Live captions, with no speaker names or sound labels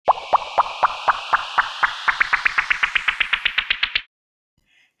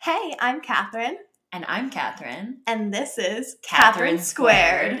Hey, I'm Katherine. And I'm Katherine. And this is Katherine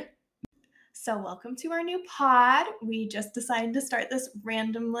Squared. So welcome to our new pod. We just decided to start this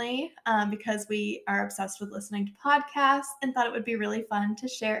randomly because we are obsessed with listening to podcasts and thought it would be really fun to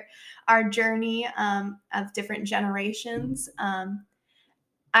share our journey of different generations.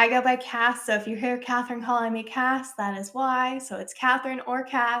 I go by Cass, so if you hear Katherine calling me Cass, that is why. So it's Katherine or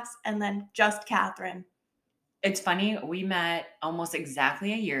Cass, and then just Katherine. It's funny, we met almost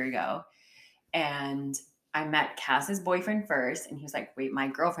exactly a year ago, and I met Cass's boyfriend first, and he was like, wait, my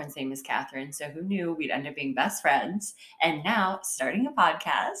girlfriend's name is Katherine, so who knew we'd end up being best friends, and now starting a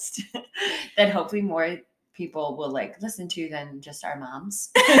podcast that hopefully more people will listen to than just our moms.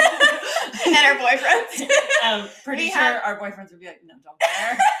 And our boyfriends. Pretty sure our boyfriends would be like, no, don't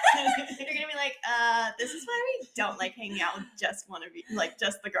care. They're going to be like, this is why we don't like hanging out with just one of you, like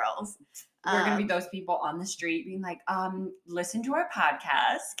just the girls. We're going to be those people on the street being like, listen to our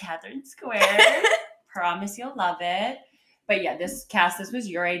podcast, Katherine Squared. Promise you'll love it. But yeah, Cass, this was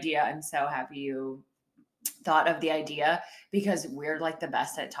your idea. I'm so happy you thought of the idea because we're like the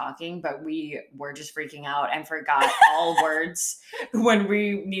best at talking, but we were just freaking out and forgot all words when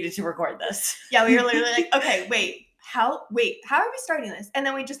we needed to record this. Yeah, we were literally like, okay, how are we starting this? And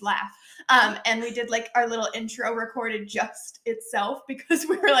then we just laugh. And we did like our little intro recorded just itself because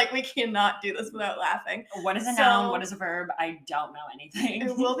we were like, we cannot do this without laughing. What is a noun? What is a verb? I don't know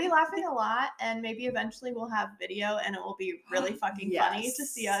anything. We'll be laughing a lot, and maybe eventually we'll have video, and it will be really fucking funny to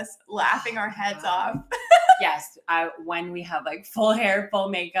see us laughing our heads off. Yes, when we have like full hair, full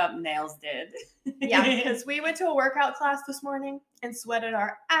makeup, nails did. Yeah, because we went to a workout class this morning and sweated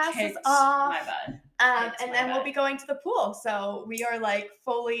our asses off. My butt. And then we'll be going to the pool. So we are like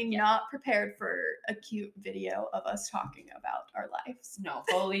fully not prepared for a cute video of us talking about our lives. No,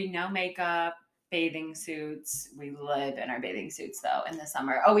 fully no makeup, bathing suits. We live in our bathing suits though in the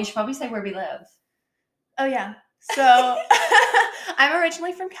summer. Oh, we should probably say where we live. Oh yeah. So I'm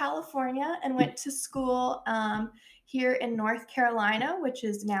originally from California and went to school here in North Carolina, which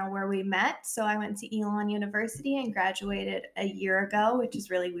is now where we met. So I went to Elon University and graduated a year ago, which is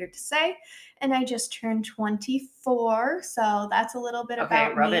really weird to say. And I just turned 24. So that's a little bit about me.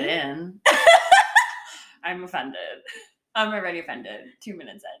 Okay, rub it in. I'm offended. I'm already offended. 2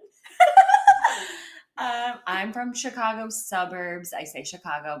 minutes in. I'm from Chicago suburbs. I say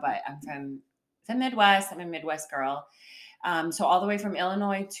Chicago, but I'm from the Midwest. I'm a Midwest girl. So all the way from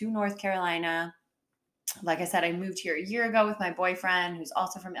Illinois to North Carolina. Like I said, I moved here a year ago with my boyfriend, who's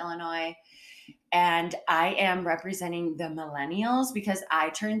also from Illinois. And I am representing the millennials because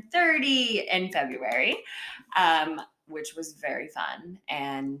I turned 30 in February, which was very fun.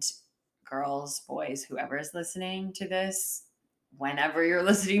 And girls, boys, whoever is listening to this, whenever you're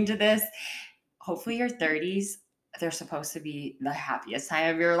listening to this, hopefully your 30s, they're supposed to be the happiest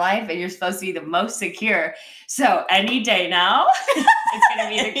time of your life and you're supposed to be the most secure. So any day now, it's going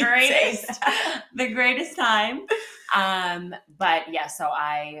to be the greatest time. But yeah, so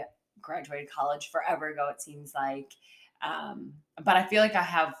I graduated college forever ago, it seems like. But I feel like I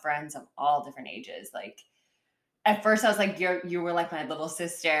have friends of all different ages. Like at first I was like, you were like my little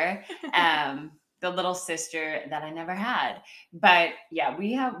sister. The little sister that I never had. But yeah,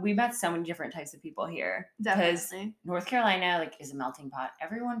 we met so many different types of people here. Because North Carolina is a melting pot.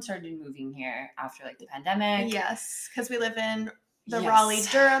 Everyone started moving here after the pandemic. Yes, because we live in the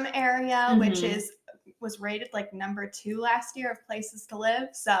Raleigh-Durham area, which was rated number 2 last year of places to live.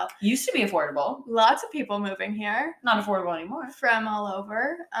 So used to be affordable. Lots of people moving here. Not affordable anymore. From all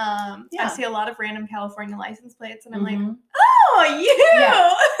over. I see a lot of random California license plates, and I'm like, oh, you!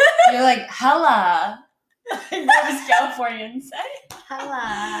 Yeah. You're like, hella. What does Californians say?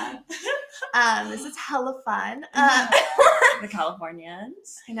 Hella. This is hella fun. The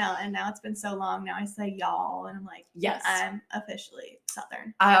Californians. I know, and now it's been so long. Now I say y'all, and I'm like, yes, I'm officially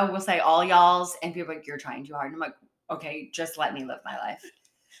Southern. I will say all y'alls, and people are like, you're trying too hard. And I'm like, okay, just let me live my life.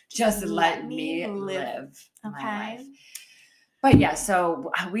 Just let me live my life. But yeah,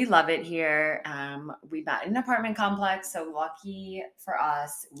 so we love it here. We met in an apartment complex, so lucky for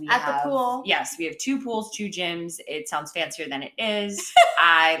us. The pool. Yes, we have 2 pools, 2 gyms. It sounds fancier than it is.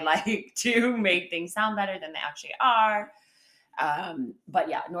 I like to make things sound better than they actually are. But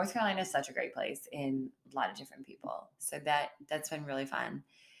yeah, North Carolina is such a great place in a lot of different people. So that's been really fun.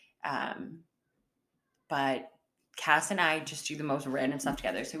 But Cass and I just do the most random stuff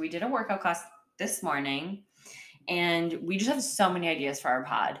together. So we did a workout class this morning. And we just have so many ideas for our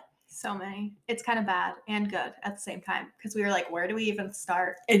pod. So many. It's kind of bad and good at the same time because we were like, where do we even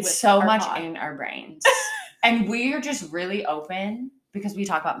start? It's so much in our brains. And we are just really open because we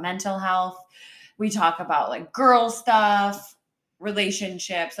talk about mental health. We talk about girl stuff.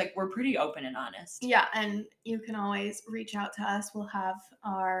 relationships. Like, we're pretty open and honest. Yeah, and you can always reach out to us. We'll have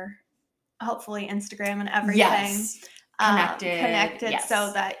our, hopefully, Instagram and everything. Yes. Connected, yes.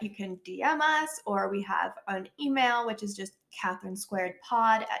 So that you can DM us, or we have an email, which is just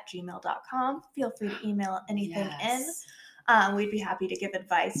katherinesquaredpod@gmail.com. Feel free to email anything in. We'd be happy to give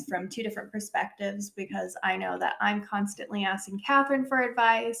advice from two different perspectives, because I know that I'm constantly asking Katherine for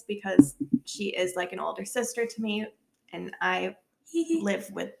advice because she is like an older sister to me, and I live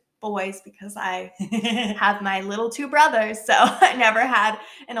with boys because I have my little two brothers, so I never had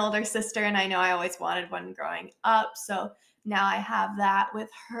an older sister, and I know I always wanted one growing up, so now I have that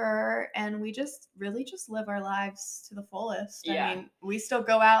with her, and we just really just live our lives to the fullest. Yeah. I mean, we still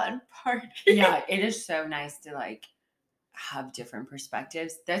go out and party. Yeah, it is so nice to like have different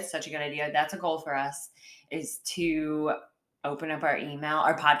perspectives. That's such a good idea. That's a goal for us, is to open up our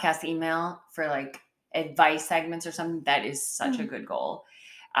podcast email for like advice segments or something. That is such a good goal.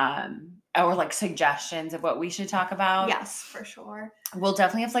 Or like suggestions of what we should talk about. Yes, for sure. We'll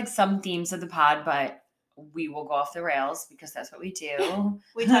definitely have like some themes of the pod, but we will go off the rails because that's what we do.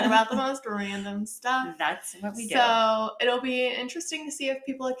 We talk about the most random stuff. That's what we do. So it'll be interesting to see if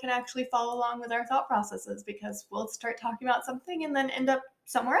people can actually follow along with our thought processes, because we'll start talking about something and then end up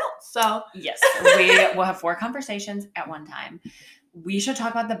somewhere else. So yes, we will have 4 conversations at one time. We should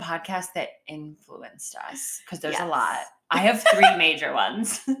talk about the podcast that influenced us, because there's a lot. I have 3 major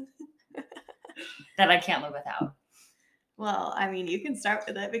ones that I can't live without. Well, I mean, you can start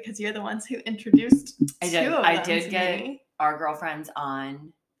with it because you're the ones who introduced two of them. I did get our girlfriends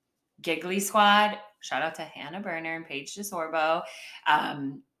on Giggly Squad. Shout out to Hannah Berner and Paige DeSorbo.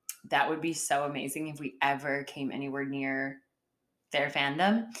 That would be so amazing if we ever came anywhere near their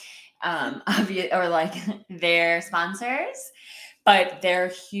fandom, or like their sponsors. But they're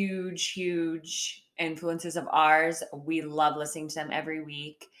huge, huge influences of ours. We love listening to them every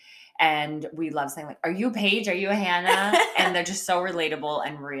week. And we love saying, like, are you a Paige? Are you a Hannah? And they're just so relatable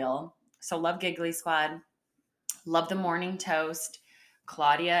and real. So love Giggly Squad. Love the Morning Toast.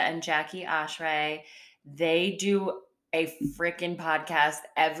 Claudia and Jackie Ashray. They do a freaking podcast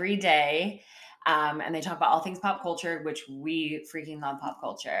every day. And they talk about all things pop culture, which we freaking love pop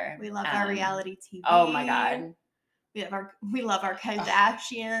culture. We love our reality TV. Oh my God. We love our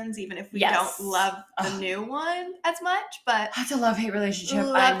Kardashians, even if we don't love the new one as much. But that's a love-hate relationship.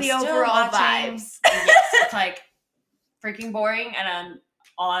 Love the overall vibes. Yes, it's like freaking boring, and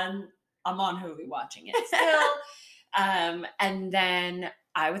I'm on Hulu watching it still. And then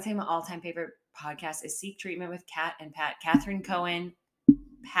I would say my all-time favorite podcast is Seek Treatment with Kat and Pat. Katherine Cohen,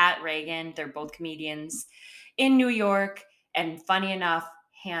 Pat Reagan. They're both comedians in New York. And funny enough,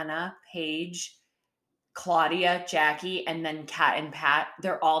 Hannah, Paige, Claudia, Jackie, and then Kat and Pat,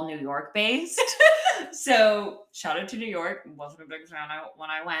 they're all New York based. So shout out to New York. Wasn't a big fan when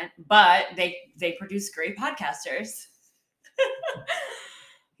I went, but they produce great podcasters.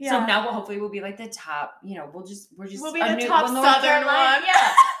 Yeah. So now hopefully we'll be like the top, we'll be the top Southern one.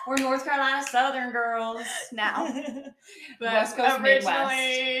 Yeah. We're North Carolina Southern girls now. But West Coast,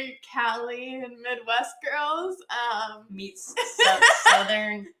 originally Cali and Midwest girls. Meets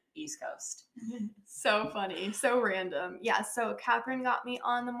Southern East Coast. So funny. So random. Yeah, so Katherine got me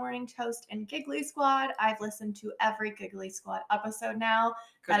on the Morning Toast and Giggly Squad. I've listened to every Giggly Squad episode now.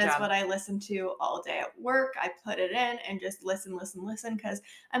 That is what I listen to all day at work. I put it in and just listen, because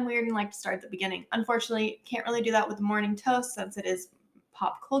I'm weird and like to start at the beginning. Unfortunately, can't really do that with the Morning Toast since it is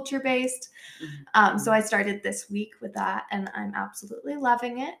pop culture based. So I started this week with that, and I'm absolutely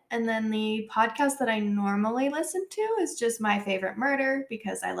loving it. And then the podcast that I normally listen to is just My Favorite Murder,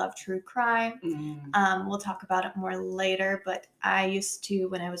 because I love true crime. We'll talk about it more later, but I used to,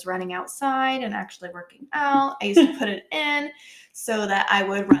 when I was running outside and actually working out, I used to put it in so that I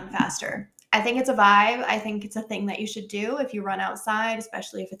would run faster. I think it's a vibe. I think it's a thing that you should do if you run outside,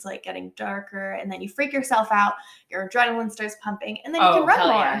 especially if it's like getting darker and then you freak yourself out, your adrenaline starts pumping, and then you can run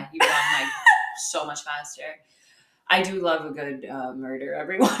more. Yeah. You run like so much faster. I do love a good murder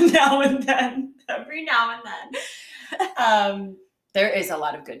every now and then. There is a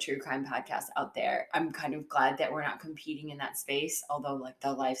lot of good true crime podcasts out there. I'm kind of glad that we're not competing in that space, although like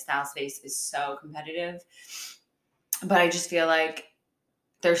the lifestyle space is so competitive. But I just feel like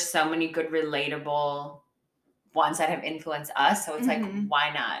there's so many good, relatable ones that have influenced us. So it's like, why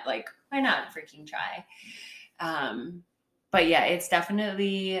not? Like, why not freaking try? But yeah, it's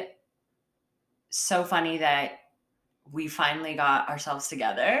definitely so funny that we finally got ourselves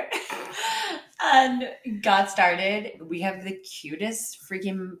together and got started. We have the cutest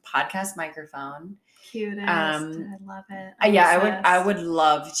freaking podcast microphone. Cutest. I love it. I would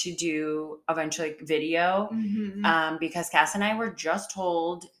love to do eventually video, because Cass and I were just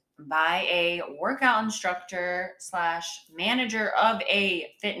told by a workout instructor / manager of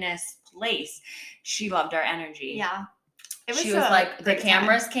a fitness place. She loved our energy. Yeah. She was like, the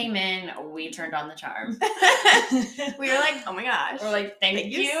cameras came in, we turned on the charm. We were like, oh my gosh. We're like, thank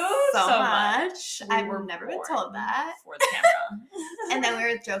you so much. I've never been told that. For the camera. And then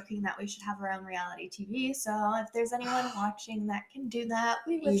we were joking that we should have our own reality TV. So if there's anyone watching that can do that,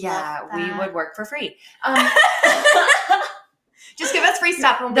 we would love that. We would work for free. Just give us free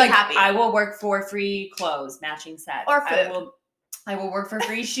stuff and we'll be happy. I will work for free clothes, matching sets. Or food. I will work for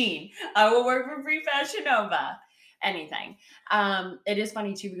free Shein. I will work for free Fashion Nova. Anything. It is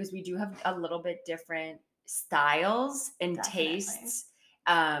funny too because we do have a little bit different styles and tastes.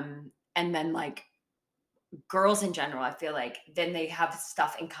 And then like girls in general, I feel like then they have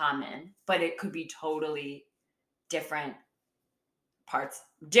stuff in common, but it could be totally different parts,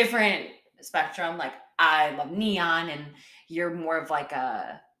 different spectrum. Like I love neon and you're more of like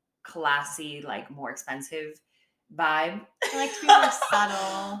a classy, like more expensive vibe. I like to be more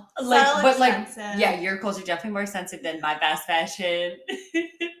subtle. Your clothes are definitely more expensive than my fast fashion.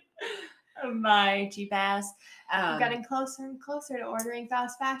 My cheap ass. I'm getting closer and closer to ordering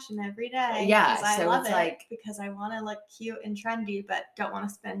fast fashion every day. Yeah, I love it because I want to look cute and trendy, but don't want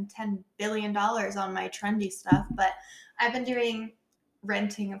to spend $10 billion on my trendy stuff. But I've been doing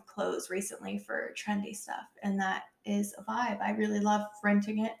renting of clothes recently for trendy stuff, and that is a vibe. I really love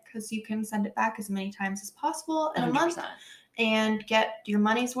renting it because you can send it back as many times as possible in 100%. A month and get your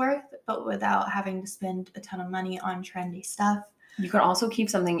money's worth, but without having to spend a ton of money on trendy stuff. You can also keep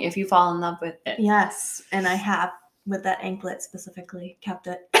something if you fall in love with it. Yes, and I have, with that anklet specifically, kept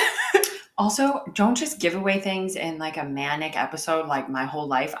it. Also, don't just give away things in like a manic episode like my whole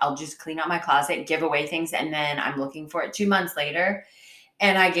life. I'll just clean out my closet, give away things, and then I'm looking for it 2 months later.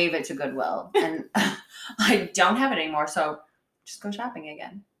 And I gave it to Goodwill. And I don't have it anymore. So just go shopping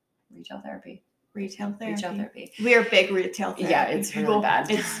again. Retail therapy. We are big retail therapy. Yeah, it's really bad.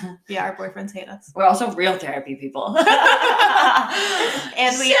 Our boyfriends hate us. We're also real therapy people.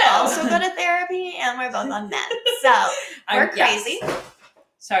 And we also go to therapy and we're both on meds. So we're crazy. Yes.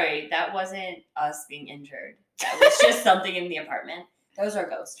 Sorry, that wasn't us being injured. That was just something in the apartment. That was our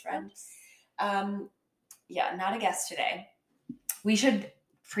ghost friend. Not a guest today. We should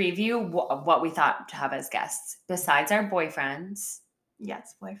preview what we thought to have as guests besides our boyfriends.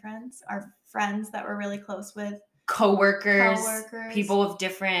 Yes, boyfriends, our friends that we're really close with. Coworkers, people with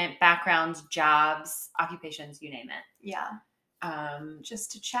different backgrounds, jobs, occupations, you name it. Yeah.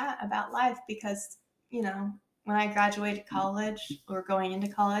 Just to chat about life because, when I graduated college or going into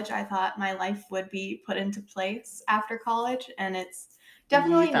college, I thought my life would be put into place after college, and it's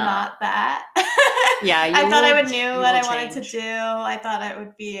definitely not that. Yeah, I thought I would knew what I wanted to do. I thought I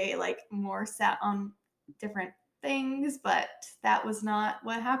would be more set on different things, but that was not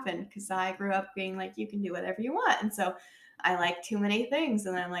what happened because I grew up being like, you can do whatever you want. And so I like too many things.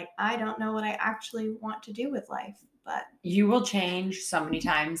 And I'm like, I don't know what I actually want to do with life. But you will change so many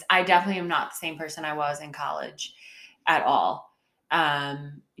times. I definitely am not the same person I was in college at all.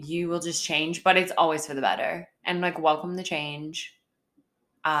 You will just change, but it's always for the better. And welcome the change.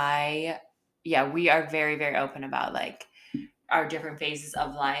 We are very, very open about our different phases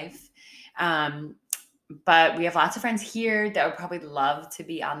of life. But we have lots of friends here that would probably love to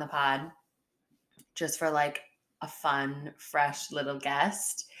be on the pod just for a fun, fresh little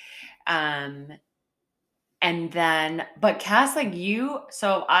guest. And then, but Cass,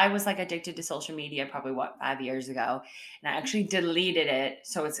 so I was addicted to social media probably 5 years ago, and I actually deleted it.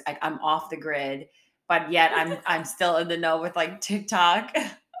 So it's I'm off the grid, but yet I'm still in the know with TikTok.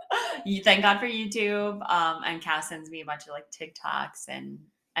 Thank God for YouTube. And Cass sends me a bunch of TikToks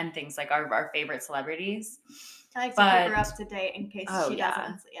and things our favorite celebrities. I like to keep her up to date in case she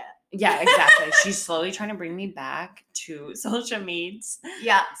doesn't see it. Yeah, exactly. She's slowly trying to bring me back to social medias.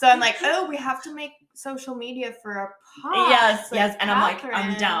 Yeah. So I'm we have to make social media for our pod. Yes. And Katherine.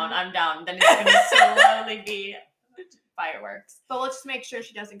 I'm down. Then it's going to slowly be fireworks. But we'll just make sure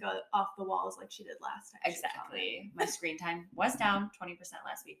she doesn't go off the walls like she did last time. Exactly. My screen time was down 20%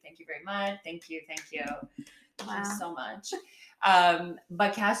 last week. Thank you very much. Thank you. Thank you so much.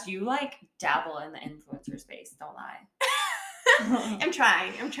 But Cass, you dabble in the influencer space. Don't lie. I'm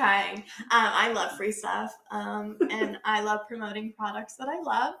trying. I love free stuff. And I love promoting products that I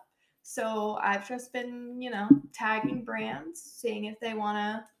love. So I've just been, tagging brands, seeing if they want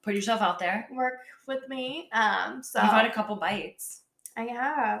to put yourself out there, work with me. So you've had a couple bites. I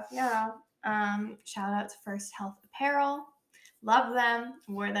have, yeah. Shout out to First Health Apparel. Love them.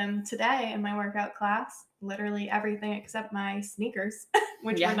 Wore them today in my workout class. Literally everything except my sneakers,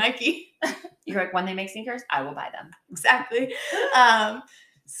 which were Nike. You're like, when they make sneakers, I will buy them. Exactly.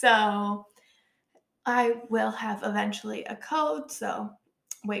 So I will have eventually a code, so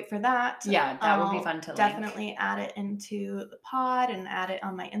wait for that. Yeah, that would be fun to definitely add it into the pod and add it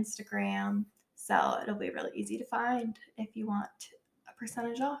on my Instagram. So it'll be really easy to find if you want a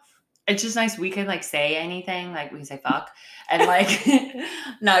percentage off. It's just nice. We can like say anything, like we can say fuck and like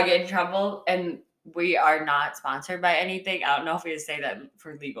not get in trouble. And we are not sponsored by anything. I don't know if we say that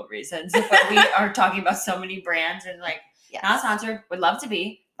for legal reasons, but we are talking about so many brands and like not sponsored. Would love to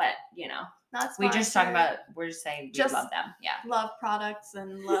be, but you know. Not we just talking about, we're just saying we love them. Yeah. Love products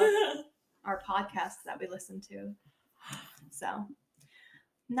and love our podcasts that we listen to. So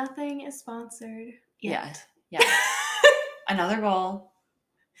nothing is sponsored yet. Yeah. Another goal.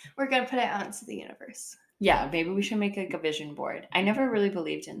 We're going to put it out into the universe. Yeah. Maybe we should make like a vision board. I never really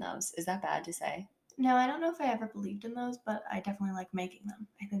believed in those. Is that bad to say? No, I don't know if I ever believed in those, but I definitely like making them.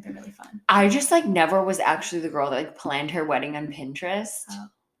 I think they're really fun. I just like never was actually the girl that like planned her wedding on Pinterest. Oh.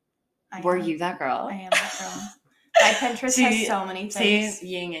 Were you that girl? I am that girl. My Pinterest has so many things. See,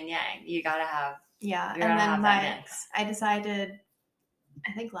 yin and yang. You gotta have. Yeah, and then I decided,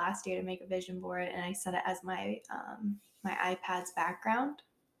 I think last year, to make a vision board, and I set it as my my iPad's background.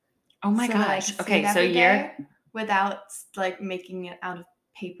 Oh my gosh! Okay, so you're without like making it out of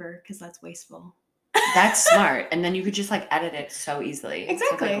paper because that's wasteful. That's smart, and then you could just like edit it so easily.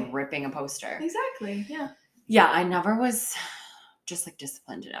 Exactly. Instead of, like ripping a poster. Exactly. Yeah. Yeah, I never was just like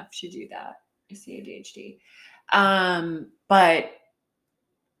disciplined enough to do that. I see ADHD. But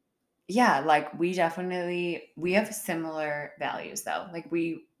yeah, like we have similar values though. Like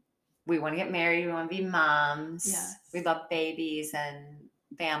we want to get married, we want to be moms. Yes. We love babies and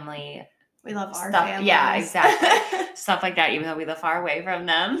family. We love our stuff. families. Yeah, exactly. Stuff like that, even though we live far away from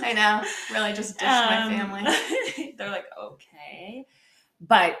them. I know. Really just dish my family. They're like, okay.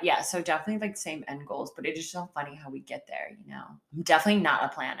 But yeah, so definitely like same end goals, but it is so funny how we get there, you know. I'm definitely not a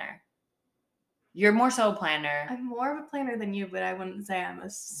planner. You're more so a planner. I'm more of a planner than you, but I wouldn't say I'm a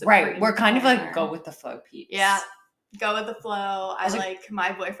right. We're kind of like go with the flow peeps. Yeah. Go with the flow. I like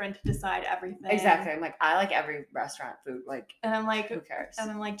my boyfriend to decide everything. Exactly. I'm like, I like every restaurant food. Like, and I'm like, who cares? And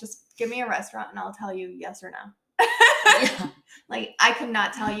I'm like, just give me a restaurant and I'll tell you yes or no. Yeah. Like, I could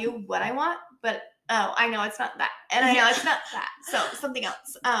not tell you what I want, but I know it's not that, and I know it's not that. So something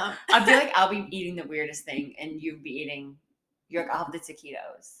else. I feel like I'll be eating the weirdest thing, and you'll be eating. You're like, I'll have the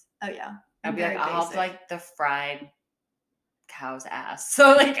taquitos. Oh yeah. I'll be like, I'll have like the fried cow's ass.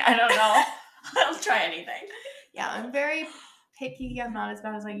 So like, I don't know. I'll try anything. Yeah, I'm very picky. I'm not as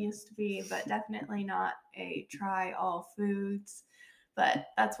bad as I used to be, but definitely not a try all foods. But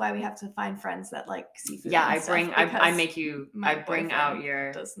that's why we have to find friends that like seafood. Yeah, I bring out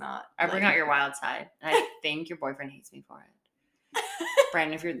your wild side. And I think your boyfriend hates me for it.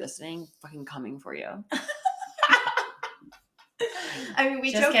 Brandon, if you're listening, fucking coming for you. I mean,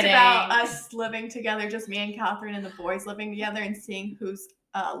 we joked about us living together, just me and Katherine and the boys living together and seeing whose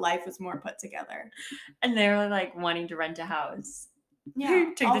life was more put together. And they were like wanting to rent a house.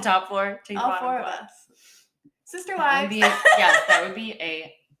 Yeah. Take the top floor, take the bottom floor. All four of us. Sister wives. That would be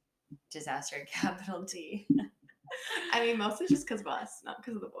a disaster, capital D. I mean, mostly just because of us, not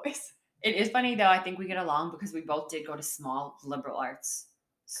because of the boys. It is funny, though. I think we get along because we both did go to small liberal arts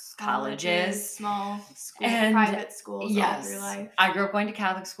colleges, small schools, private schools all through life. I grew up going to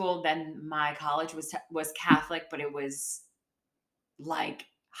Catholic school. Then my college was Catholic, but it was like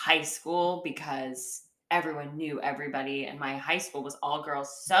high school because everyone knew everybody. And my high school was all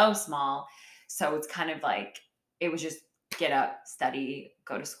girls, so small. So it's kind of like, it was just get up, study,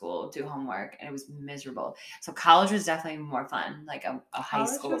 go to school, do homework, and it was miserable. So college was definitely more fun, like a high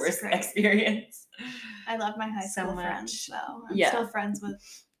school experience. I love my high school friends, though. I'm still friends with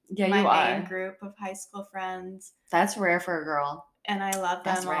my main group of high school friends. That's rare for a girl. And I love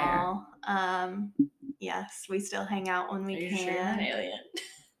them all. Yes, we still hang out when we can. Sure you're an alien?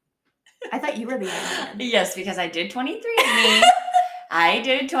 I thought you were the alien. Yes, because I did 23andMe. I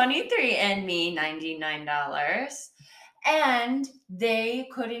did 23andMe, $99. And they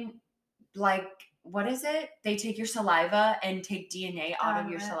couldn't, like, what is it? They take your saliva and take DNA out of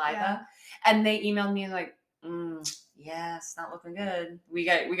your saliva. Yeah. And they emailed me like, yeah, it's not looking good. We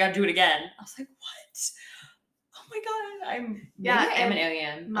got to do it again. I was like, what? Oh my God. I am an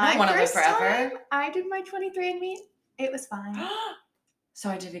alien. I don't want to live forever. Time I did my 23andMe. It was fine. So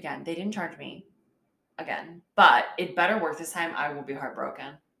I did again. They didn't charge me again, but it better work this time. I will be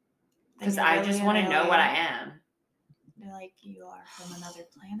heartbroken because I just want to know what I am. They're like, you are from another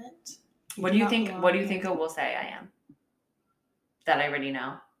planet. What do you think? What do you think it will say I am? that I already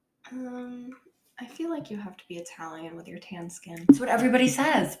know? I feel like you have to be Italian with your tan skin. That's what everybody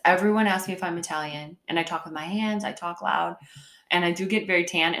says. Everyone asks me if I'm Italian, and I talk with my hands, I talk loud, and I do get very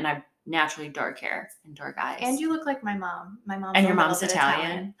tan, and I naturally dark hair and dark eyes. And you look like my mom. My mom's and your mom's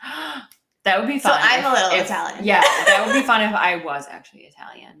Italian. That would be So fun. I'm a little Italian. Yeah, that would be fun if I was actually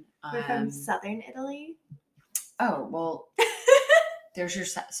Italian. We're from southern Italy. Oh, well, there's your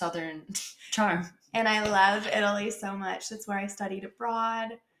southern charm. And I love Italy so much. That's where I studied abroad.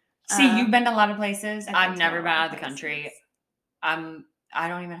 See, you've been to a lot of places. I've never been out of the country. I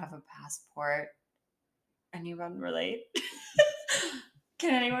don't even have a passport. Anyone relate?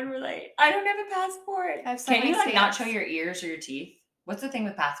 Can anyone relate? I don't have a passport. Can you like not show your ears or your teeth? What's the thing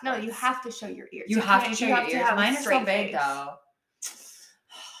with passports? No, you have to show your ears. You have to show your ears. Mine are so big though.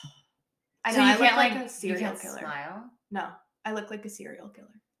 I know. So you I can't look like a serial killer. Smile? No, I look like a serial killer.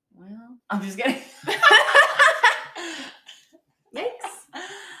 Well, I'm just kidding. Yikes.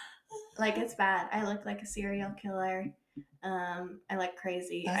 Like, it's bad. I look like a serial killer. I look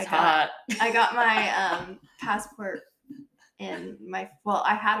crazy. That's hot. I got my passport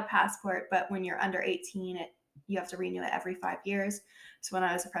I had a passport, but when you're under 18, you have to renew it every 5 years. So when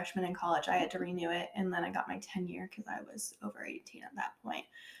I was a freshman in college, I had to renew it, and then I got my 10-year because I was over 18 at that point.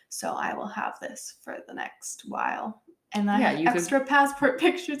 So I will have this for the next while. And I have extra passport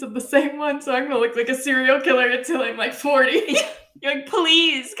pictures of the same one, so I'm going to look like a serial killer until I'm like 40. You're like,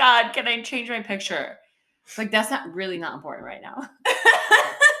 please, God, can I change my picture? Like, that's not important right now.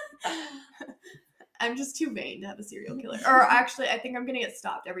 I'm just too vain to have a serial killer. Or actually, I think I'm going to get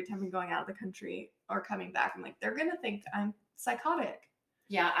stopped every time I'm going out of the country or coming back. I'm like, they're going to think I'm psychotic.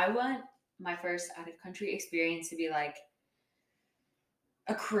 Yeah, I want my first out-of-country experience to be like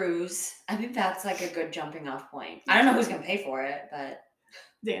a cruise. I think that's like a good jumping off point. I don't know who's going to pay for it, but...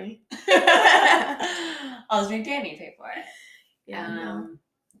 Danny. I'll just make Danny pay for it. Yeah, no.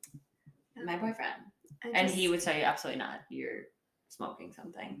 My boyfriend. And he would tell you, absolutely not. You're smoking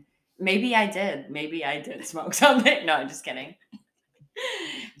something. Maybe I did. Maybe I did smoke something. No, I'm just kidding.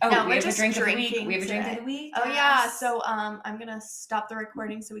 Oh, no, we have a drink of the week. We have a drink of the week. Oh, yeah. So I'm going to stop the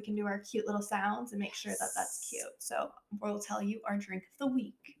recording so we can do our cute little sounds and make sure that that's cute. So we'll tell you our drink of the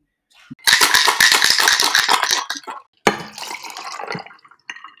week.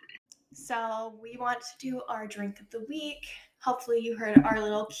 So we want to do our drink of the week. Hopefully you heard our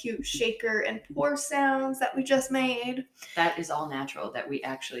little cute shaker and pour sounds that we just made. That is all natural that we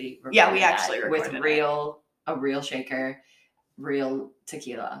actually recorded. Yeah, we actually recorded with a real shaker, real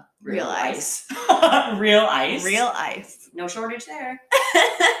tequila, real ice. Real ice. Real ice. No shortage there.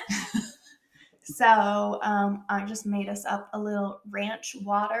 So I just made us up a little ranch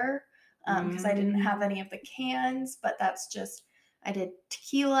water because I didn't have any of the cans, but that's just, I did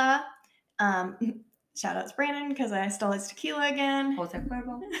tequila. Shout out to Brandon because I stole his tequila again. Jose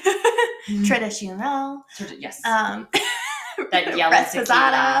Cuervo. Tradicional. Yes. That yellow tequila.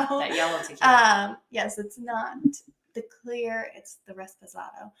 That yellow tequila. Yes, it's not the clear, it's the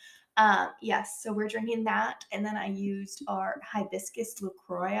Reposado. Yes, so we're drinking that, and then I used our hibiscus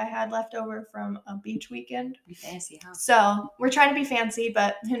LaCroix I had left over from a beach weekend. Be fancy, huh? So we're trying to be fancy,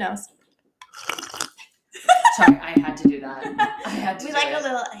 but who knows? Sorry, I had to do that. We like a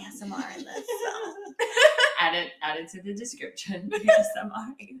little ASMR in this. So. Add it to the description.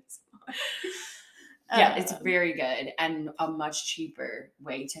 ASMR. Yeah, it's very good and a much cheaper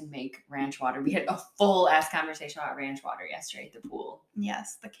way to make ranch water. We had a full ass conversation about ranch water yesterday at the pool.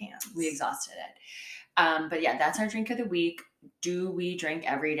 Yes, the cans. We exhausted it. But yeah, that's our drink of the week. Do we drink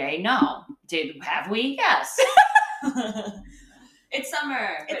every day? No. Have we? Yes. It's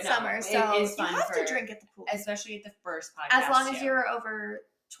summer. It's summer, so it is fun you have to drink at the pool. Especially at the first podcast. As long as you're over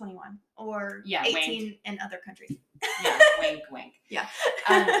 21 or 18 wink. in other countries. Yeah, wink, wink. Yeah.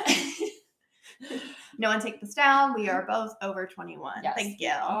 No one take this down. We are both over 21. Yes, Thank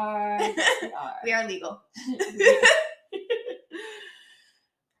you. We are legal.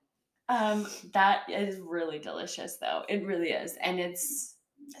 That is really delicious, though. It really is. And it's...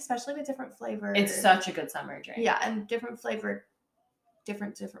 Especially with different flavors. It's such a good summer drink. Yeah, and different flavored...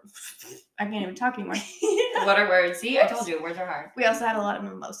 Different. I can't even talk anymore. What are words? See, I told you, words are hard. We also had a lot of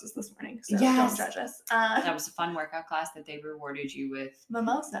mimosas this morning, so don't judge us. That was a fun workout class that they rewarded you with.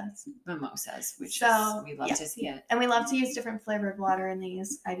 Mimosas, which we love to see it. And we love to use different flavored water in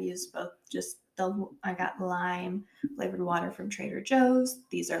these. I've used both I got lime flavored water from Trader Joe's.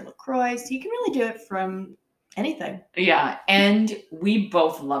 These are LaCroix, so you can really do it from anything. Yeah, and we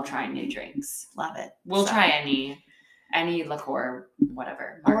both love trying new drinks. Love it. We'll try any liqueur,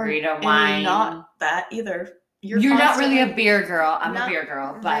 whatever, margarita, wine. Not that either. You're not really a beer girl. I'm a beer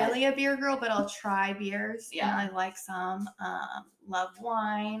girl, but really a beer girl, but I'll try beers. Yeah, and I like some. Love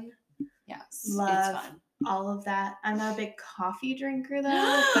wine. Yes, love it's fun. All of that. I'm not a big coffee drinker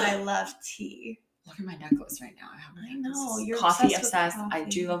though, but I love tea. Look at my necklace right now. I know you're coffee obsessed. I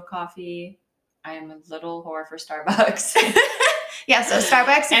do love coffee. I am a little whore for Starbucks. Yeah, so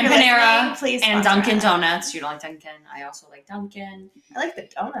Starbucks and Panera, please, and Dunkin' Donuts. You don't like Dunkin'? I also like Dunkin'. I like the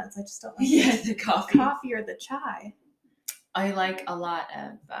donuts. I just don't like the coffee or the chai. I like a lot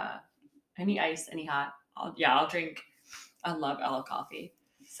of any ice, any hot. I'll drink. I love coffee.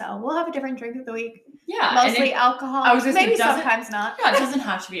 So we'll have a different drink of the week. Yeah, mostly alcohol. I was gonna maybe say, sometimes not. Yeah, it doesn't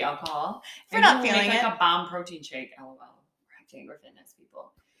have to be alcohol. If we're not feeling make it, like a bomb protein shake. LOL. We're fitness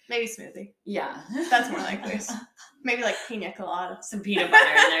people. Maybe smoothie. Yeah, that's more likely. Maybe like pina colada. Some peanut butter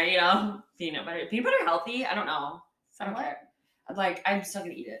in there, peanut butter. Peanut butter healthy? I don't know. I don't care. Like, I'm still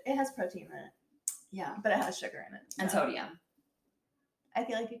gonna eat it. It has protein in it. Yeah, but it has sugar in it and sodium. I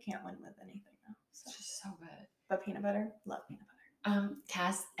feel like you can't win with anything though. So. It's just so good. But peanut butter, love peanut butter.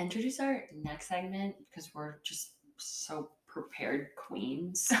 Cass, introduce our next segment because we're just so prepared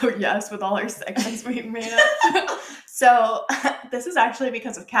queens. Oh yes, with all our segments we made up. So this is actually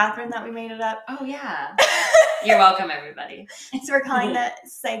because of Katherine that we made it up. Oh yeah. You're welcome, everybody. So we're calling that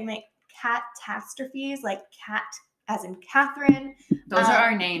segment Catastrophes, like cat as in Katherine. Those are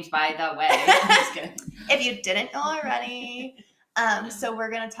our names, by the way. I'm just kidding. If you didn't know already. So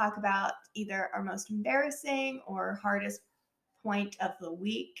we're going to talk about either our most embarrassing or hardest point of the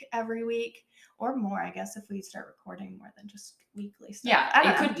week every week, or more, I guess, if we start recording more than just weekly stuff.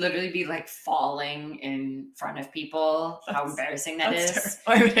 Yeah, it could literally be like falling in front of people. How embarrassing that is.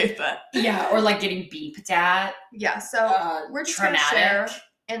 I would hate that. Yeah, or like getting beeped at. Yeah, so we're just going to share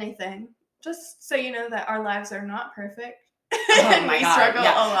anything, just so you know that our lives are not perfect. Oh my God. Struggle a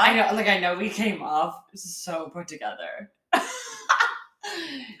lot. I know we came off so put together.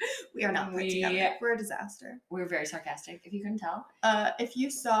 We are not put together. We're a disaster. We're very sarcastic, if you couldn't tell. If you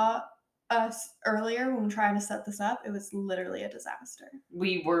saw us earlier when we were trying to set this up, it was literally a disaster.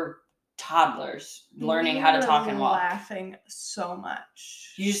 We were toddlers learning how to talk and walk. Laughing so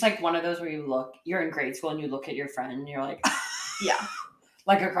much. You just like one of those where you're in grade school and you look at your friend and you're like, yeah.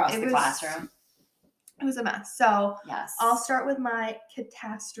 Like across the classroom. It was a mess. So yes. I'll start with my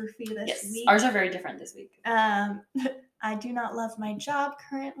catastrophe this week. Ours are very different this week. I do not love my job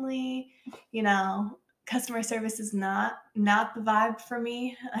currently. Customer service is not the vibe for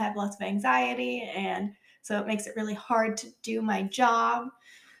me. I have lots of anxiety, and so it makes it really hard to do my job.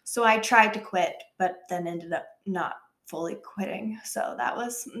 So I tried to quit, but then ended up not fully quitting. So that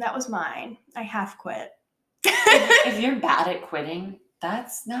was mine. I half quit. If you're bad at quitting,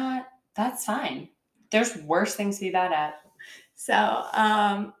 that's fine. There's worse things to be bad at. So,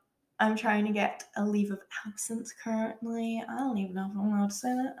 I'm trying to get a leave of absence currently. I don't even know if I'm allowed to say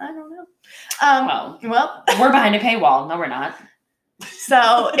that. I don't know. Well, we're behind a paywall. No, we're not.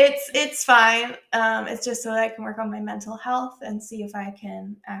 So it's fine. It's just so that I can work on my mental health and see if I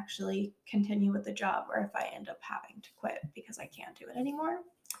can actually continue with the job, or if I end up having to quit because I can't do it anymore.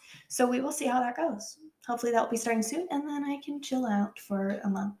 So we will see how that goes. Hopefully that will be starting soon, and then I can chill out for a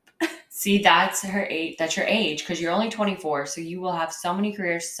month. See, that's her age. That's your age, because you're only 24, so you will have so many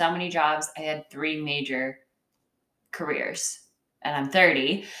careers, so many jobs. I had 3 major careers, and I'm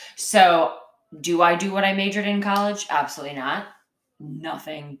 30. So do I do what I majored in college? Absolutely not.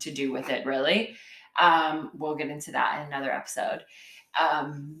 Nothing to do with it, really. We'll get into that in another episode.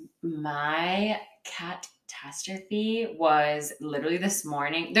 My catastrophe was literally this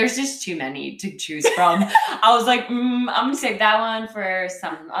morning. There's just too many to choose from. I was like, I'm gonna save that one for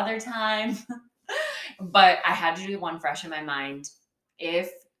some other time. But I had to do one fresh in my mind.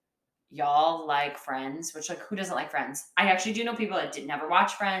 If y'all like Friends, which, like, who doesn't like Friends? I actually do know people that never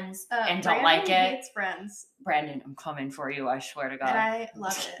watch Friends and don't like it. Brandon hates Friends. Brandon, I'm coming for you. I swear to God. And I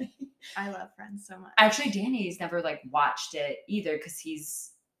love it. I love Friends so much. Actually, Danny's never watched it either because he's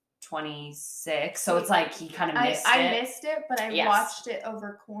 26, so it's like he kind of missed it. I missed it, but I watched it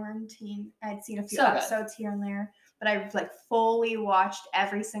over quarantine. I'd seen a few episodes here and there, but I fully watched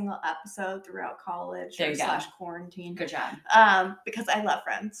every single episode throughout college / quarantine. Good job. Because I love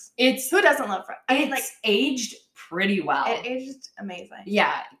Friends. Who doesn't love Friends? It's aged pretty well. It aged amazing.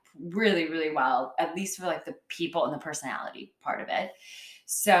 Yeah, really, really well. At least for the people and the personality part of it.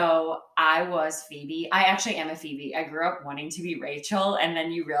 So I was Phoebe. I actually am a Phoebe. I grew up wanting to be Rachel, and then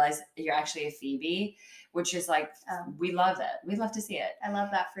you realize you're actually a Phoebe, which is we love it. We love to see it. I love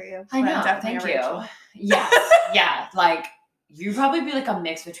that for you. I know. Thank you. Yes. Yeah. You'd probably be like a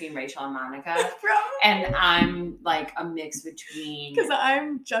mix between Rachel and Monica. Probably. And I'm like a mix between Because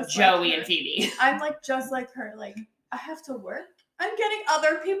I'm just Joey like and Phoebe. I'm like just like her. Like, I have to work. I'm getting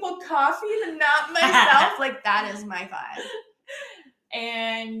other people coffee and not myself. Like, that is my vibe.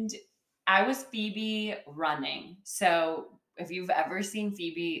 And I was Phoebe running. So if you've ever seen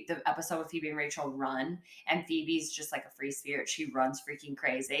Phoebe, the episode with Phoebe and Rachel run, and Phoebe's just like a free spirit, she runs freaking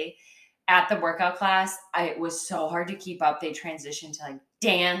crazy. At the workout class, it was so hard to keep up. They transitioned to like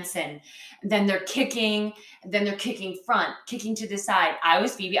dance, and then they're kicking, and then they're kicking front, kicking to the side. I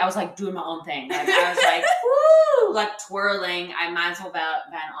was Phoebe. I was like doing my own thing. Like I was like, woo, like twirling. I might as well been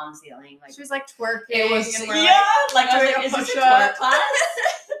on the ceiling. Like she was like twerking. It was and like I was doing like, is this a twerk class?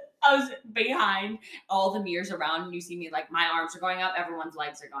 I was behind all the mirrors around, and you see me like my arms are going up, everyone's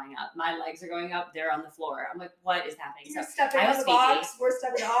legs are going up, my legs are going up, they're on the floor. I'm like, what is happening? You're So stepping I on was the Phoebe. box. We're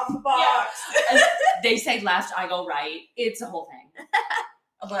stepping off the box. Yeah. They say left, I go right. It's a whole thing.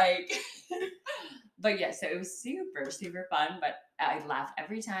 Like, but yeah, so it was super, super fun. But I laughed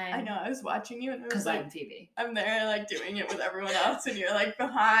every time. I know. I was watching you, and I was because like, I'm Phoebe. I'm there, like doing it with everyone else, and you're like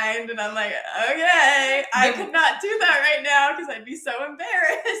behind, and I'm like, okay, I could not do that right now because I'd be so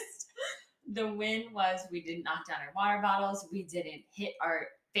embarrassed. The win was we didn't knock down our water bottles. We didn't hit our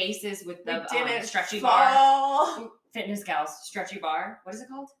faces with the stretchy bar. Fitness gals, stretchy bar. What is it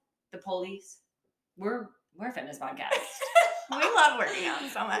called? The police. We're a fitness podcast. We love working out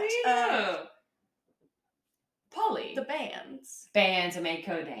so much. We do. Polly. The bands and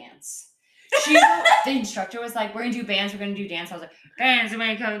Mako dance. The instructor was like, we're gonna do bands, we're gonna do dance. I was like, bands and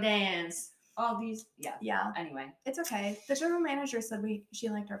Mako dance. All these, yeah. Anyway, it's okay. The general manager said she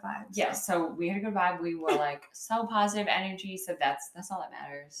liked our vibes. Yeah, so we had a good vibe. We were like so positive energy. So that's all that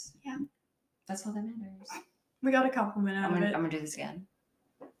matters. Yeah, that's all that matters. We got a compliment out of it. I'm gonna do this again.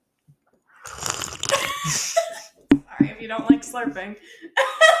 Sorry if you don't like slurping.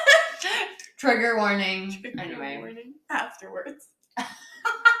 Trigger warning. Anyway, warning afterwards.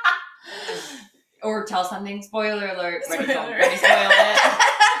 Or tell something. Spoiler alert. Ready spoil it.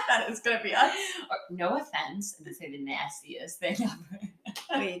 That is gonna be us. Or, no offense, and to say the nastiest thing ever.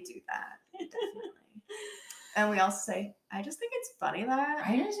 We do that, definitely. And we also say, I just think it's funny that.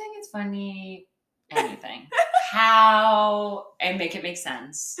 I just think it's funny. Anything. How and make it make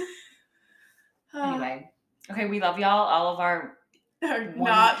sense. Anyway, okay, we love y'all. All of our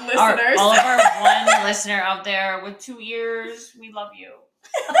not listeners. All of our one listener out there with 2 ears. We love you.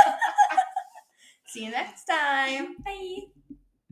 See you next time. Bye.